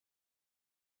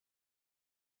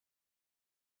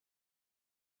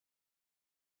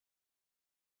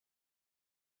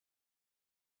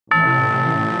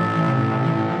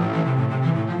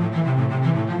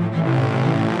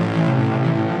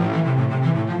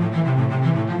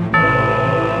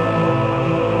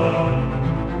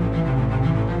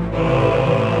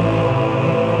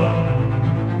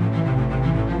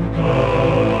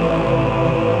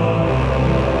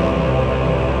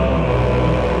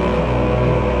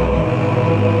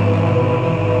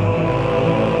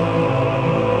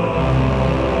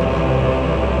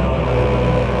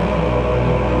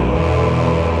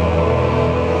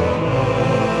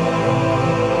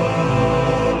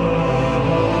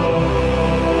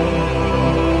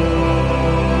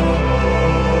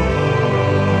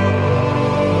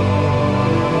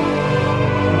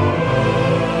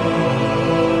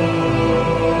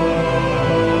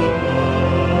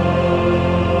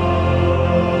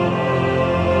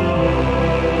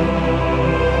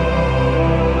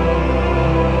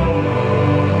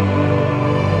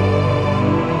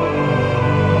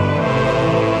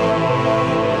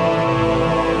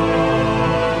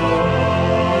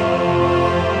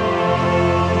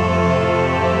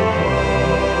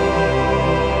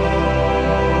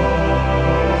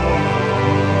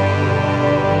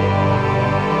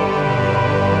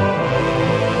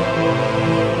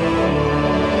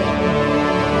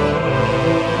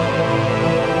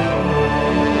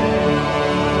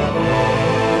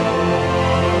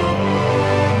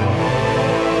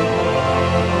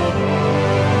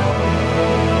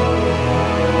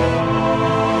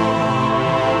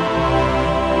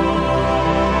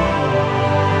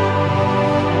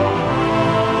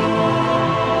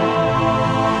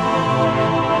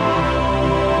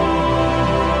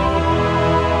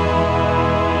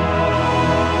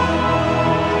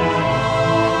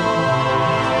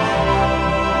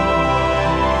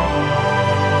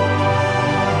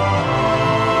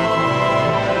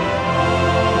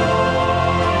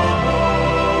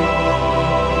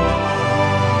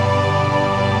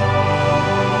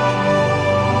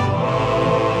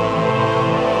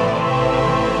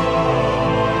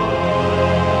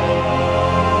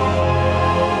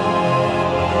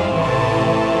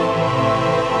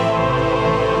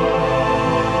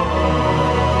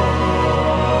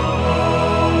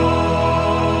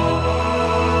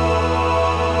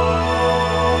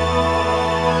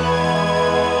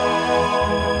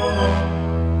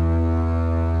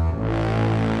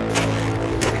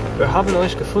Wir haben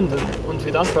euch gefunden und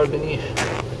wie dankbar bin ich.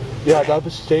 Ja, da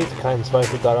besteht kein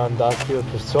Zweifel daran, dass wir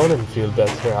Personen viel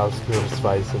besser als nur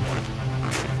zwei sind.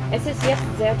 Es ist jetzt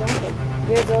sehr dunkel.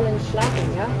 Wir sollen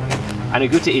schlafen, ja? Eine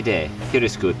gute Idee. Hier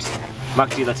ist gut. Mach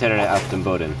die Laterne auf dem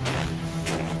Boden.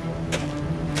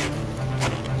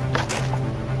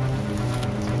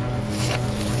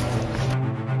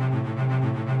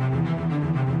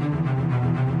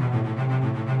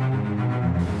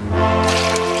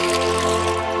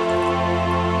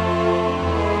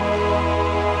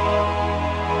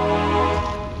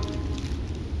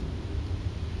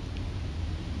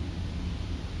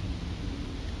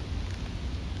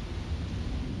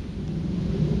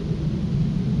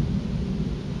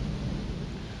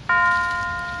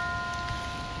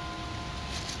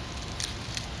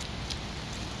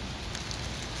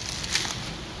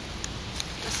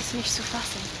 Nicht zu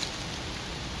fassen.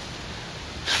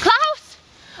 Klaus!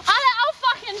 Alle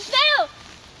aufwachen, schnell!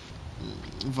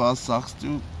 Was sagst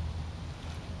du?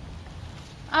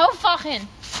 Aufwachen!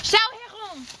 Schau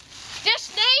herum! Der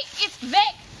Schnee ist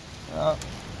weg! Ja,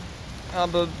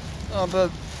 aber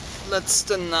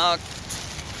letzte Nacht.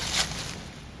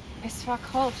 Es war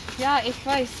kalt. Ja, ich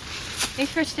weiß. Ich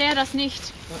verstehe das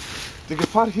nicht. Die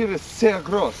Gefahr hier ist sehr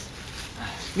groß.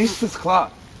 Nichts ist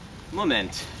klar.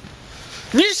 Moment.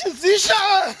 Nicht sicher!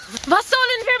 Was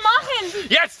sollen wir machen?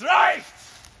 Jetzt reicht's!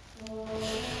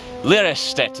 Leere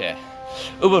Städte,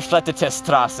 überflattete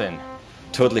Straßen,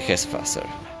 tödliches Wasser,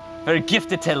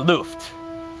 vergiftete Luft.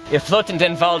 Ihr floht in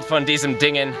den Wald von diesen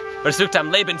Dingen, versucht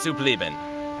am Leben zu bleiben.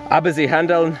 Aber sie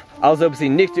handeln, als ob sie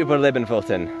nicht überleben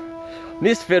wollten.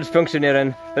 Nichts wird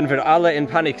funktionieren, wenn wir alle in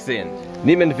Panik sind.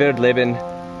 Niemand wird leben,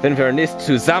 wenn wir nicht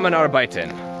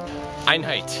zusammenarbeiten.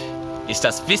 Einheit ist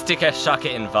das wichtige Schacke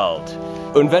im Wald.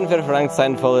 Und wenn wir vereint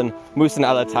sein wollen, müssen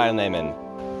alle teilnehmen.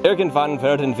 Irgendwann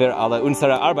werden wir alle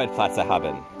unsere Arbeitsplätze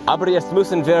haben. Aber jetzt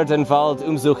müssen wir den Wald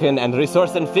umsuchen und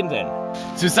Ressourcen finden.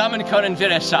 Zusammen können wir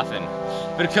es schaffen.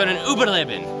 Wir können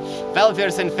überleben, weil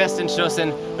wir sind fest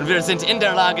entschlossen und wir sind in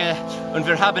der Lage und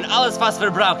wir haben alles, was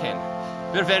wir brauchen.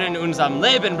 Wir werden uns am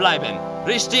Leben bleiben,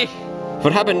 richtig?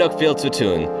 Wir haben noch viel zu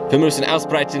tun. Wir müssen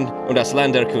ausbreiten und das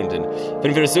Land erkunden.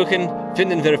 Wenn wir suchen,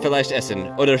 finden wir vielleicht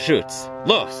Essen oder Schutz.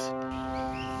 Los!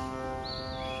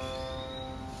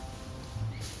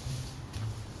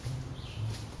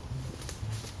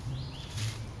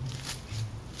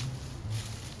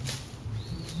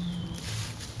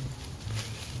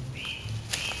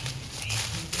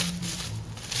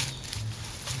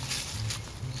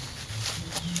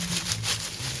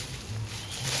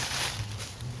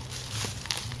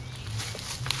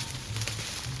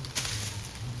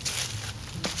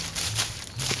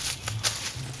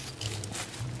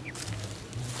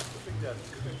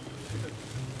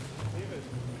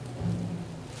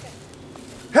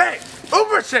 Hey,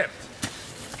 Oberschiff!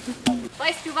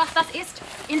 Weißt du, was das ist?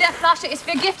 In der Flasche ist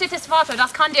vergiftetes Wasser.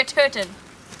 Das kann dir töten.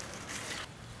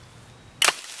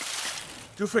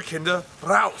 Du für Kinder,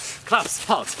 raus! Klaus,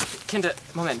 halt! Kinder,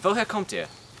 Moment, woher kommt ihr?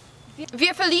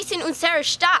 Wir verließen unsere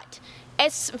Stadt.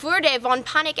 Es wurde von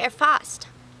Panik erfasst.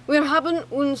 Wir haben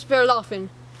uns verlaufen.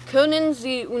 Können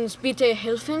Sie uns bitte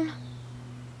helfen?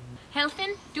 Helfen?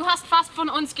 Du hast fast von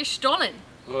uns gestohlen.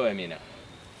 Oh, Emina.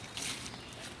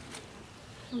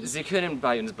 Sie können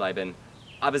bei uns bleiben,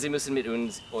 aber Sie müssen mit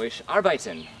euch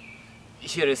arbeiten.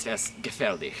 Hier ist es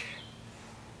gefährlich.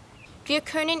 Wir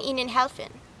können Ihnen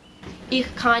helfen. Ich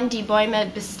kann die Bäume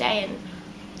bestehen.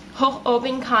 Hoch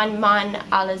oben kann man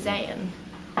alle sehen.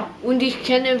 Und ich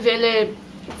kenne welche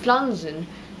Pflanzen,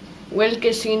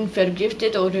 welche sind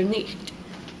vergiftet oder nicht.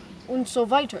 Und so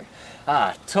weiter.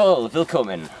 Ah, toll,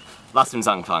 willkommen. Lasst uns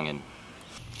anfangen.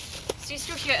 Siehst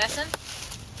du hier Essen?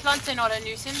 Pflanzen oder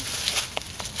Nüsse?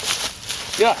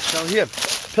 Ja, schau hier.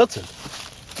 Pilze.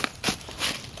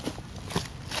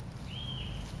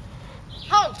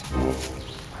 Halt!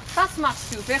 Was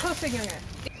machst du? Behilfe, Junge.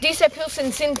 Diese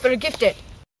Pilze sind vergiftet.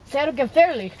 Sehr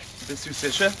gefährlich. Bist du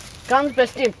sicher? Ganz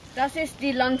bestimmt. Das ist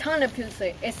die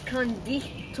Lanternenpilze. Es kann dich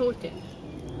töten.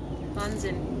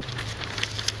 Wahnsinn.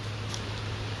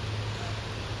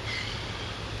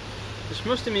 Ich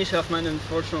möchte mich auf meine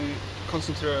Forschung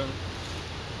konzentrieren.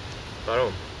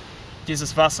 Warum?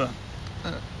 Dieses Wasser.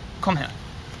 Komm her.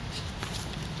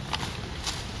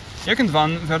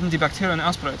 Irgendwann werden die Bakterien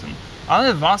ausbreiten.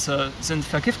 Alle Wasser sind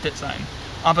vergiftet sein.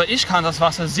 Aber ich kann das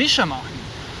Wasser sicher machen.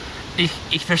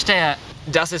 Ich verstehe,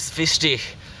 das ist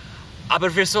wichtig.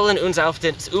 Aber wir sollen uns auf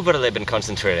das Überleben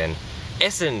konzentrieren.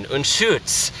 Essen und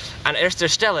Schutz an erster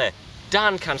Stelle.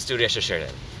 Dann kannst du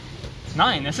recherchieren.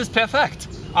 Nein, es ist perfekt.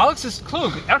 Alex ist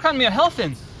klug. Er kann mir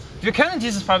helfen. Wir können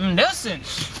dieses Problem lösen.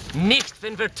 Nicht,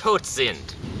 wenn wir tot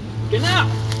sind. Genau.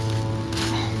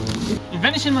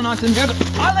 Wenn ich immer noch, dann würde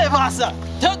alle Wasser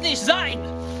tödlich sein.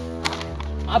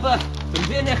 Aber wenn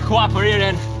wir nicht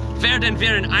kooperieren, werden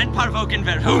wir in ein paar Wochen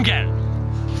verhungern.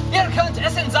 Ihr könnt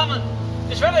Essen sammeln.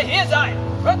 Ich werde hier sein.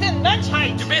 Für die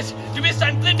Menschheit. Du bist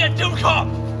ein blinder Dummkopf.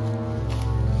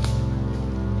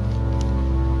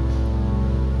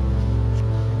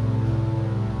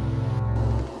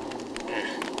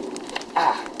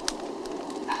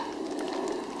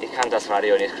 Ich kann das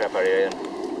Radio nicht reparieren.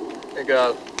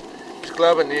 Egal. Ich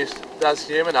glaube nicht, dass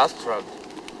jemand ausfragt.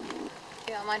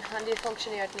 Ja, mein Handy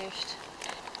funktioniert nicht.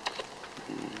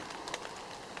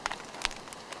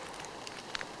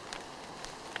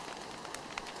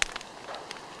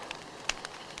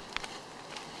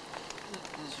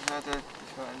 Ich werde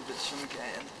für ein bisschen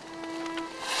gehen.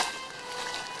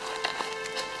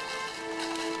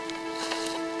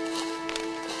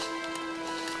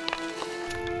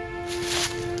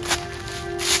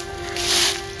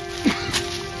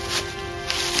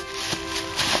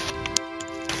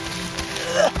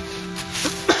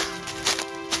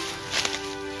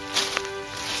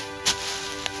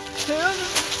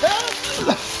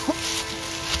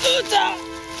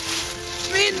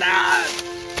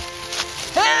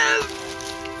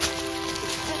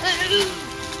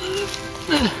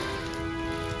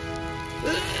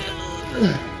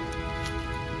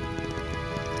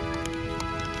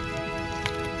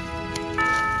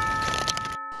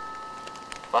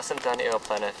 Was sind dann Ihre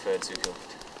Pläne für die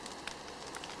Zukunft?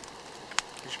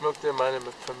 Ich möchte meine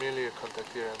Familie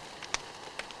kontaktieren.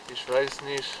 Ich weiß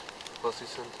nicht, wo sie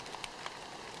sind.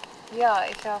 Ja,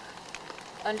 ich auch.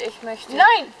 Und ich möchte...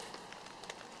 Nein!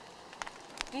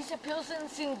 Diese Pilzen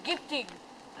sind giftig.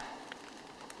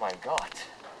 Mein Gott,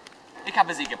 ich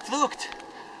habe sie gepflückt.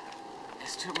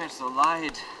 Es tut mir so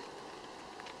leid.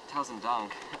 1000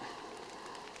 Dank.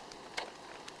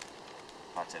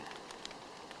 Warten.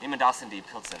 Niemand das sind die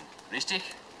Pilzen,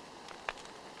 richtig?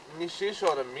 Nicht ich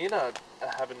oder Mina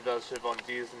haben welche von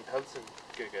diesen Pilzen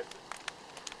gegessen.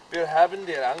 Wir haben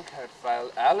die erkannt, weil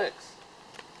Alex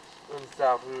uns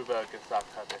darüber gesagt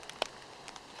hatte.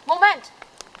 Moment,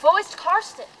 wo ist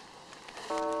Karsten?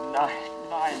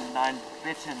 Nein,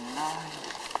 bitte nein.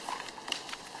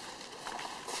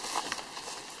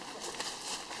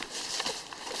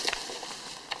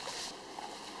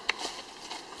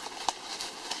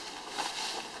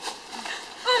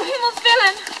 Um Himmels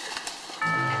Willen!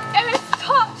 Er ist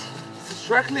tot! Das ist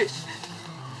schrecklich.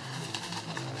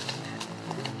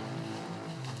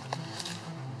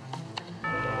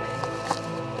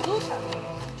 Luther,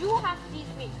 du hast dies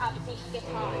mit Absicht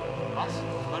getan. Was?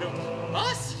 Warum?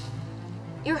 Was?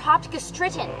 Ihr habt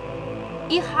gestritten.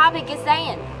 Ich habe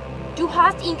gesehen. Du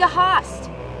hast ihn gehasst.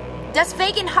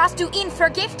 Deswegen hast du ihn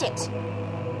vergiftet.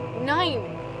 Nein,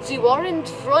 sie waren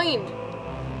Freunde.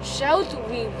 Schaut,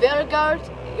 wie vergart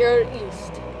er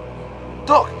ist.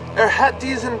 Doch, er hat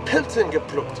diesen Pilzen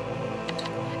gepflückt.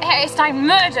 Er ist ein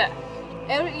Mörder.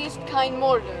 Er ist kein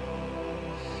Mörder.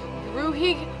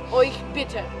 Beruhigt euch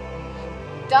bitte.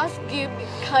 Das gibt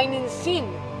keinen Sinn.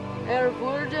 Er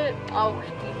würde auch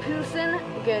die Pilzen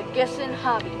gegessen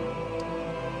haben.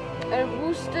 Er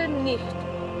wusste nicht,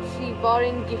 sie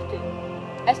waren giftig.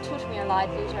 Es tut mir leid,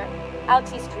 Luther.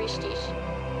 Alex ist richtig.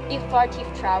 Ich war tief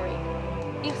traurig.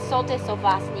 Ich sollte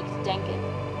sowas nicht denken.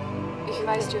 Ich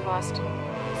weiß, du warst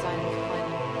seine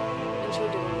Freundin.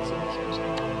 Entschuldigung, Sie mich.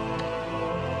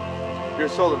 Wir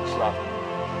sollen schlafen.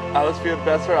 Alles wird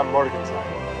besser am Morgen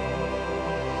sein.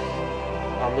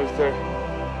 Am Luther,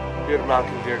 wir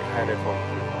machen dir keine Vorwürfe.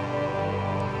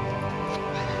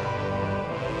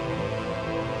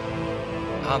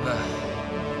 Aber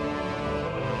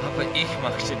ich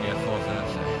machte mir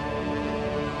Vorwürfe.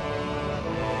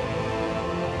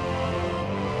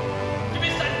 Du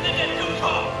bist ein blinder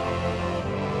Dummkopf!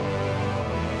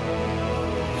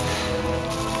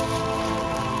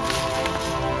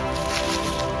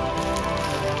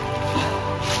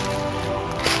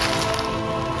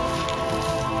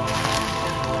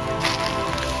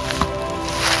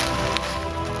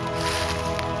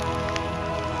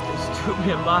 Es tut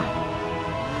mir leid.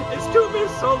 Es tut mir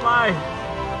so leid.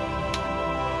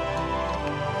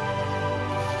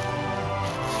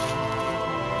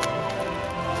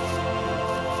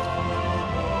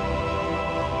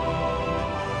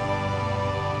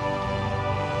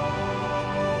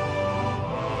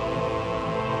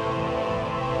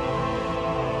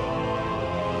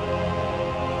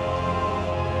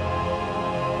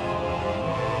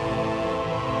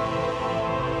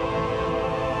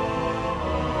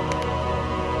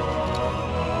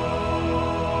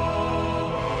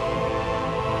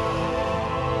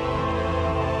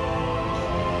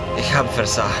 Ich habe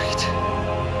versagt.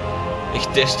 Ich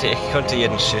dachte, ich konnte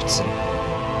jeden schützen.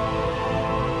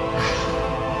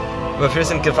 Aber wir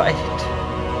sind geweiht.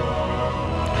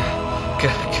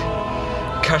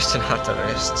 Karsten hat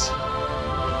Arrest.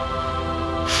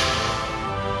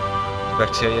 Die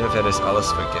Bakterien werden es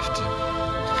alles vergiften.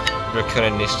 Wir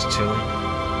können nichts tun.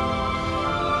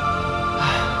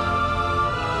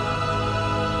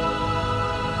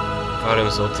 Warum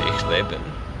sollte ich leben?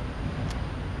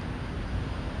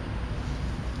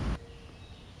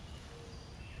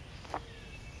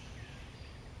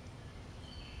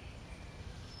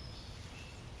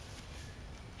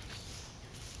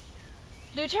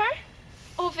 Luther?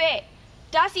 Oh weh,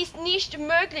 das ist nicht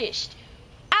möglich.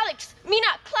 Alex,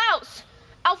 Mina, Klaus,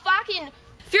 aufwachen!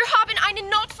 Wir haben einen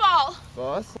Notfall!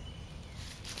 Was?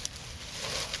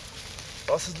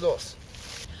 Was ist los?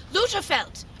 Luther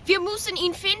fällt! Wir müssen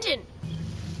ihn finden!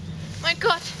 Mein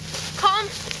Gott, komm!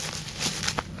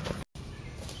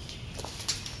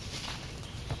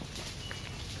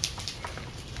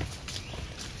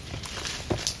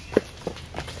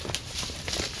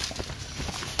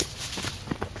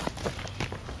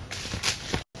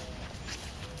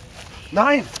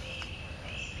 Nein!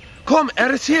 Komm,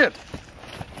 er ist hier!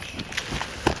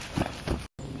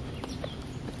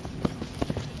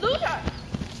 Luther!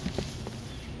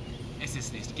 Es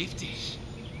ist nicht giftig.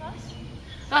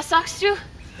 Was sagst du?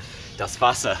 Das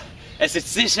Wasser. Es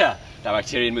ist sicher. Die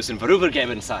Bakterien müssen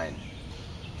vorübergehend sein.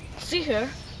 Sicher?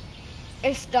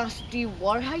 Ist das die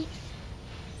Wahrheit?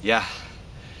 Ja,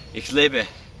 ich lebe.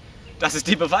 Das ist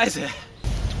die Beweise.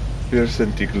 Wir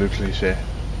sind die Glückliche.